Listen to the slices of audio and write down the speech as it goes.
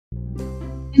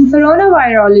In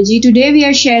Coronavirology, today we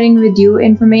are sharing with you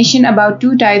information about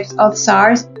two types of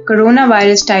SARS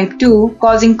coronavirus type 2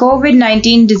 causing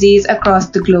COVID-19 disease across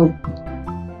the globe.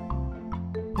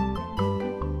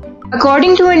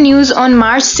 According to a news on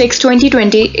March 6,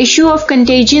 2020 issue of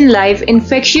Contagion Live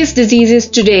Infectious Diseases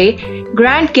Today,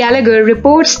 Grant Gallagher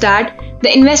reports that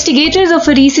the investigators of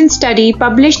a recent study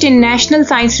published in National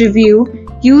Science Review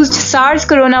used SARS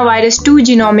coronavirus 2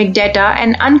 genomic data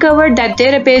and uncovered that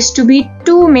there appears to be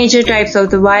two major types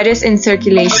of the virus in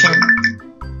circulation,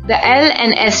 the L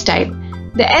and S type.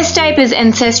 The S type is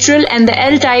ancestral and the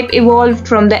L type evolved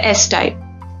from the S type.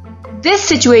 This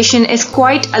situation is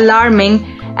quite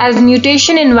alarming as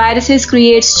mutation in viruses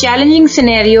creates challenging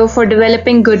scenario for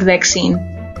developing good vaccine.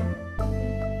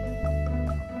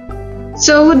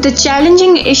 So the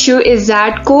challenging issue is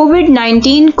that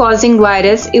COVID-19 causing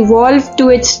virus evolved to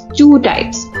its two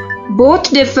types.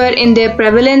 Both differ in their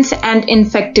prevalence and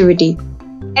infectivity.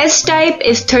 S type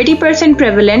is 30%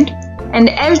 prevalent and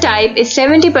L type is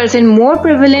 70% more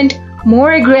prevalent,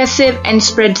 more aggressive and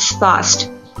spreads fast.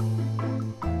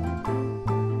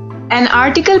 An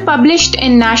article published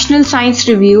in National Science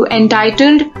Review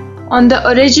entitled On the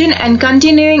Origin and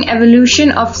Continuing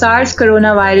Evolution of SARS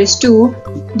coronavirus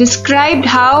 2 described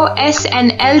how S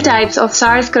and L types of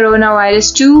SARS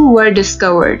coronavirus 2 were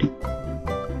discovered.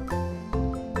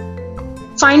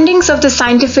 Findings of the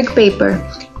scientific paper.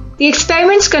 The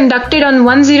experiments conducted on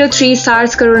 103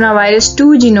 SARS coronavirus 2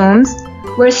 genomes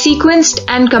were sequenced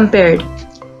and compared.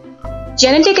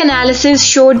 Genetic analysis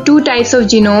showed two types of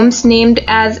genomes named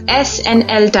as S and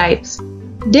L types.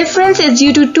 Difference is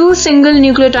due to two single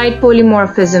nucleotide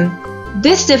polymorphism.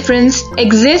 This difference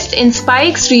exists in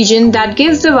spikes region that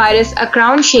gives the virus a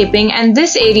crown shaping, and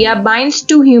this area binds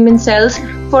to human cells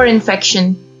for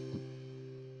infection.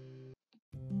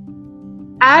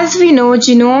 As we know,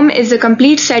 genome is a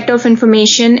complete set of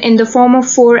information in the form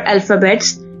of 4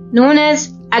 alphabets known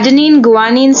as adenine,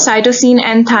 guanine, cytosine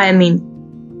and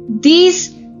thymine. These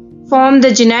form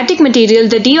the genetic material,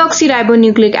 the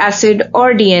deoxyribonucleic acid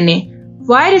or DNA.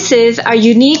 Viruses are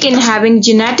unique in having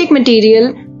genetic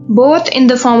material both in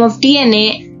the form of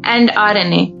DNA and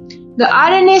RNA. The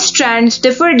RNA strands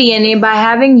differ DNA by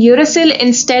having uracil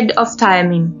instead of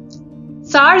thymine.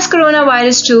 SARS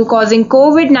coronavirus 2 causing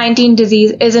COVID-19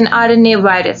 disease is an RNA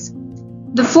virus.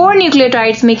 The 4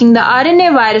 nucleotides making the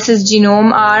RNA virus's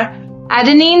genome are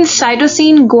adenine,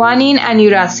 cytosine, guanine and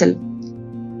uracil.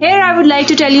 Here I would like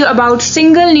to tell you about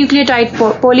single nucleotide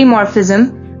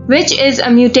polymorphism, which is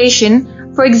a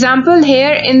mutation. For example,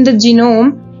 here in the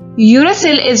genome,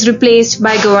 uracil is replaced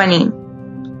by guanine.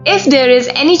 If there is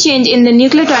any change in the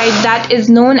nucleotide, that is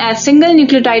known as single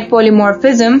nucleotide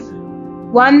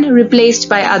polymorphism, one replaced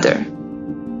by other.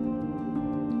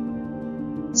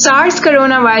 SARS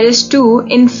coronavirus 2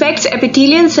 infects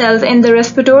epithelial cells in the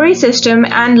respiratory system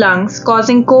and lungs,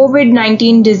 causing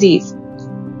COVID-19 disease.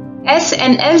 S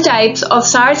and L types of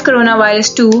SARS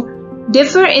coronavirus 2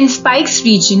 differ in spikes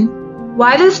region.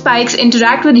 Viral spikes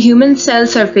interact with human cell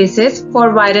surfaces for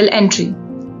viral entry.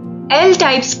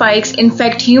 L-type spikes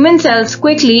infect human cells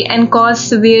quickly and cause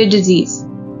severe disease.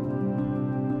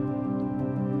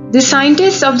 The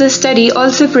scientists of the study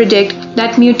also predict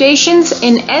that mutations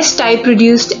in S-type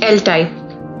produced L-type.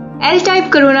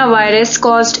 L-type coronavirus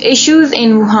caused issues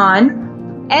in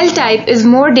Wuhan. L-type is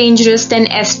more dangerous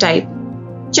than S-type.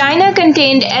 China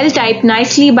contained L-type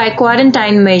nicely by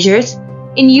quarantine measures.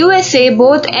 In USA,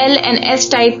 both L and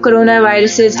S-type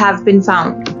coronaviruses have been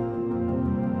found.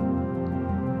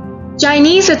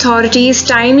 Chinese authorities'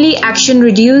 timely action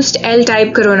reduced L-type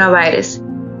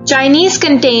coronavirus. Chinese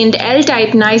contained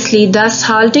L-type nicely, thus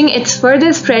halting its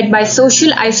further spread by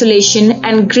social isolation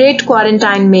and great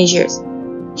quarantine measures.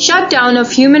 Shutdown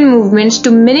of human movements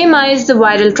to minimize the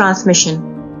viral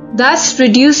transmission, thus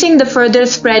reducing the further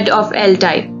spread of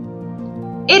L-type.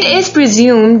 It is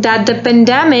presumed that the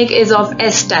pandemic is of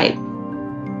S-type.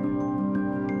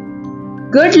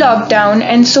 Good lockdown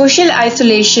and social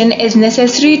isolation is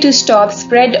necessary to stop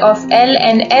spread of L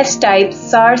and S-type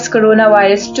SARS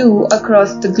coronavirus 2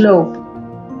 across the globe.